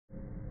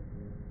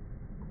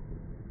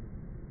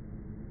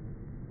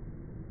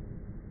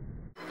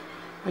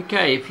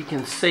Okay, if you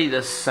can see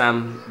this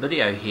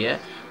video here,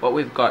 what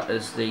we've got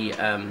is the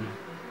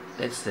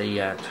that's the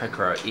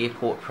Tokoro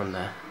airport from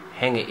the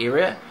hangar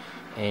area,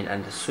 and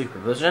under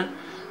supervision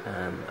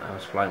I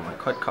was flying my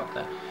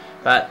quadcopter,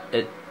 but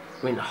it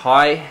went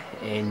high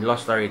and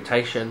lost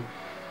orientation,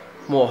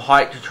 more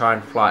height to try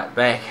and fly it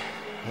back,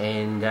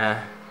 and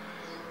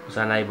was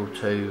unable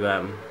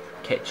to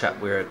catch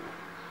up where it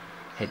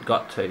had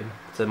got to.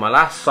 So my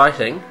last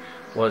sighting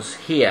was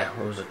here.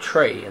 It was a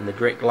tree in the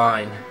direct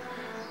line,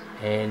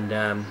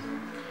 and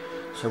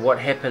so what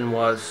happened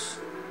was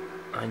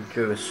I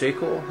drew a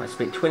circle. I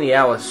spent 20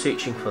 hours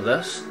searching for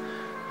this,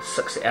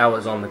 6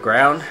 hours on the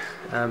ground,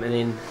 and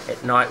then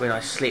at night when I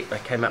slept I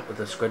came up with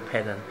this grid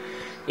pattern.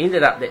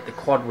 Ended up that the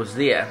quad was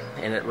there,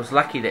 and it was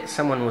lucky that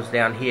someone was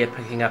down here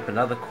picking up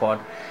another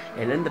quad,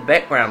 and in the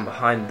background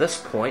behind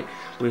this point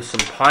were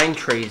some pine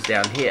trees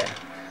down here.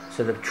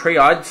 So the tree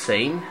I'd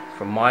seen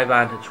from my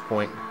vantage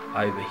point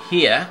over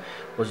here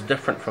was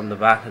different from the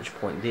vantage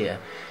point there,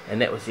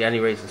 and that was the only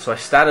reason. So I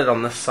started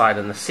on this side,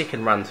 and the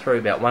second run through,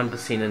 about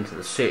 1% into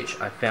the search,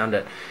 I found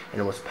it,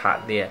 and it was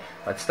parked there.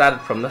 If I'd started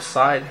from this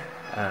side,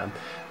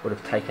 would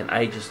have taken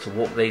ages to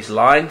walk these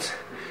lines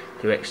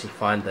to actually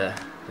find the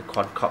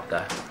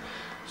quadcopter.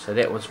 So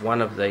that was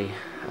one of the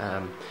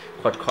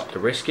quadcopter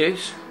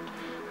rescues,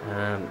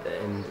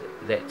 and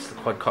that's the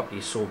quadcopter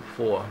you saw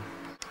before.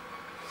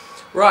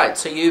 Right,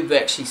 so you've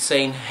actually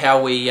seen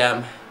how we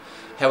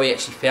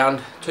actually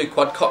found two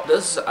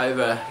quadcopters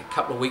over a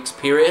couple of weeks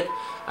period.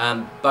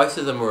 Both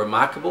of them were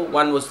remarkable.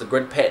 One was the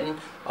grid pattern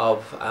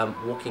of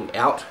walking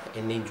out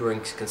and then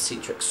drawing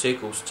concentric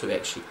circles to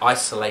actually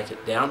isolate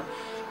it down.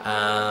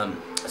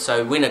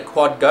 So when a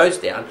quad goes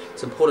down,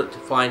 it's important to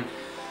find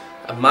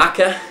a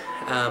marker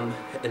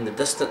in the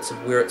distance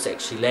of where it's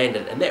actually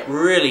landed, and that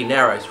really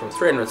narrows from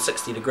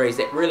 360 degrees.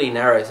 That really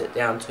narrows it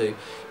down to,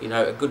 you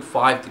know, a good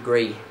 5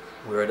 degree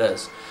where it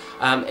is.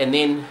 And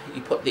then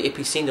you put the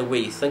epicenter where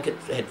you think it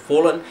had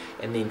fallen,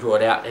 and then draw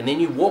it out, and then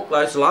you walk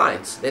those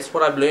lines. That's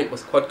what I've learnt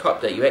with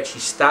quadcopter. You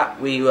actually start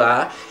where you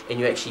are, and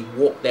you actually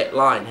walk that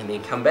line, and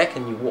then come back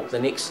and you walk the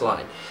next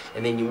line,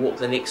 and then you walk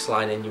the next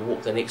line, and you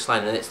walk the next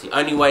line, and that's the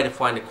only way to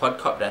find a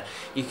quadcopter.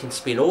 You can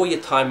spend all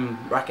your time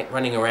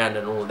running around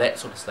and all of that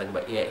sort of thing,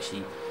 but you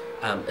actually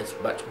it's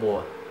much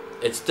more.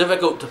 It's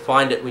difficult to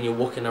find it when you're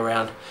walking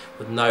around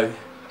with no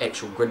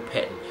actual grid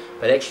pattern,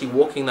 but actually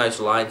walking those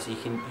lines,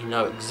 you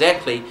know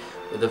exactly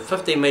with the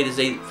 15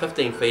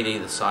 feet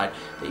either side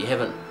that you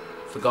haven't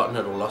forgotten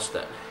it or lost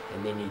it,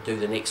 and then you do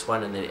the next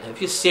one. And then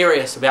if you're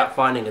serious about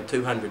finding a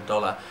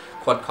 $200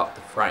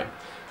 quadcopter frame,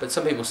 but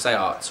some people say,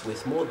 oh, it's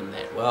worth more than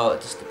that. Well,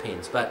 it just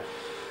depends. But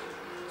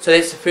so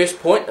that's the first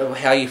point of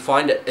how you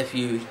find it if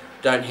you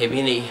don't have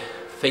any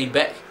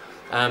feedback.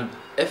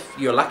 If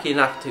you're lucky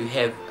enough to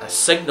have a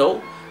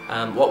signal,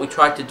 what we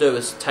tried to do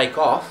is take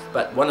off,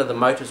 but one of the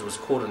motors was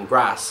caught in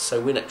grass,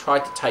 so when it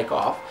tried to take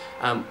off,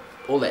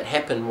 all that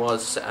happened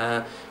was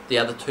the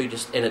other two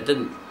just, and it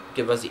didn't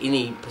give us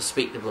any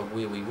perspective of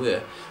where we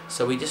were.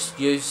 So we just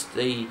used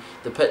the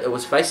pit. It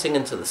was facing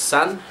into the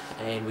sun,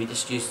 and we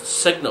just used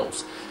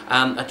signals.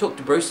 I talked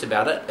to Bruce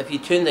about it. If you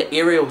turn the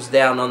aerials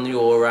down on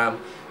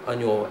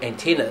your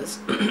antennas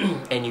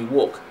and you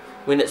walk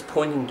when it's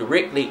pointing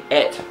directly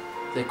at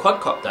the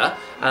quadcopter,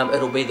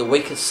 it'll be the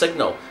weakest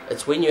signal.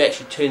 It's when you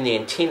actually turn the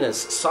antennas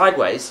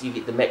sideways you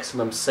get the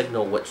maximum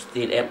signal, which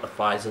then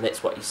amplifies, and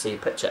that's what you see a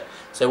picture.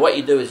 So what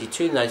you do is you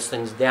turn those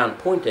things down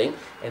pointing,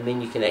 and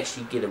then you can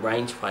actually get a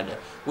rangefinder.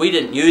 We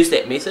didn't use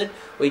that method.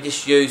 We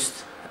just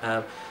used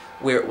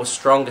where it was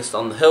strongest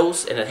on the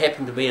hills, and it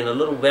happened to be in a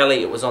little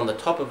valley. It was on the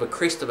top of a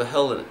crest of a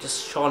hill, and it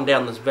just shone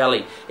down this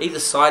valley. Either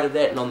side of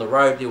that and on the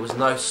road there was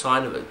no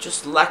sign of it.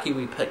 Just lucky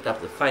we picked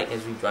up the faint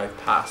as we drove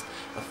past.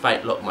 A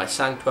faint look. My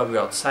son,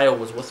 12-year-old Sale,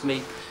 was with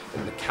me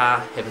in the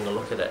car having a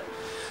look at it.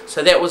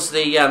 So that was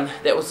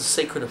the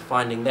secret of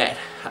finding that.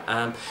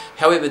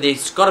 However,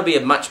 there's got to be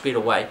a much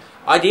better way.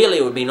 Ideally,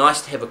 it would be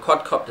nice to have a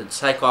quadcopter to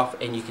take off,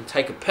 and you can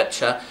take a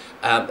picture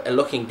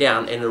looking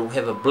down, and it will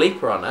have a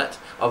bleeper on it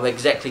of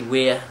exactly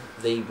where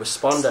the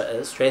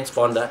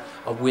transponder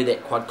of where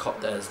that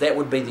quadcopter is. That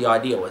would be the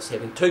ideal, is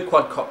having two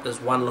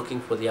quadcopters, one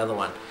looking for the other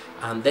one.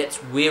 That's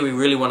where we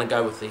really want to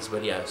go with these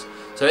videos.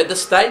 So at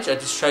this stage I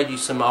just showed you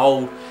some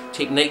old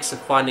techniques of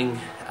finding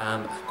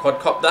a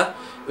quadcopter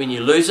when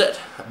you lose it,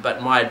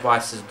 but my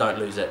advice is don't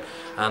lose it.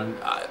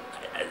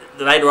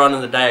 Later on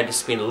in the day I just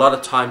spent a lot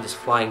of time just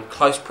flying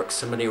close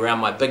proximity around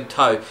my big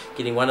toe,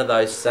 getting one of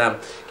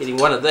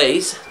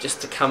these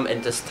just to come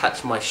and just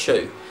touch my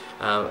shoe.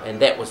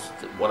 And that was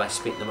what I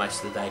spent the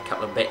most of the day, a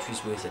couple of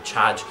batteries worth of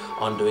charge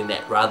on doing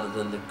that, rather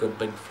than the good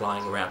big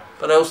flying around.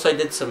 But I also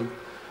did some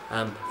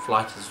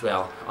flight as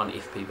well on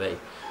FPV.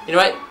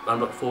 Anyway, I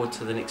look forward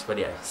to the next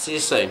video. See you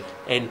soon,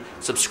 and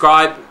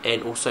subscribe,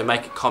 and also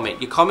make a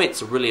comment. Your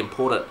comments are really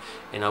important,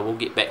 and I will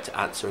get back to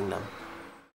answering them.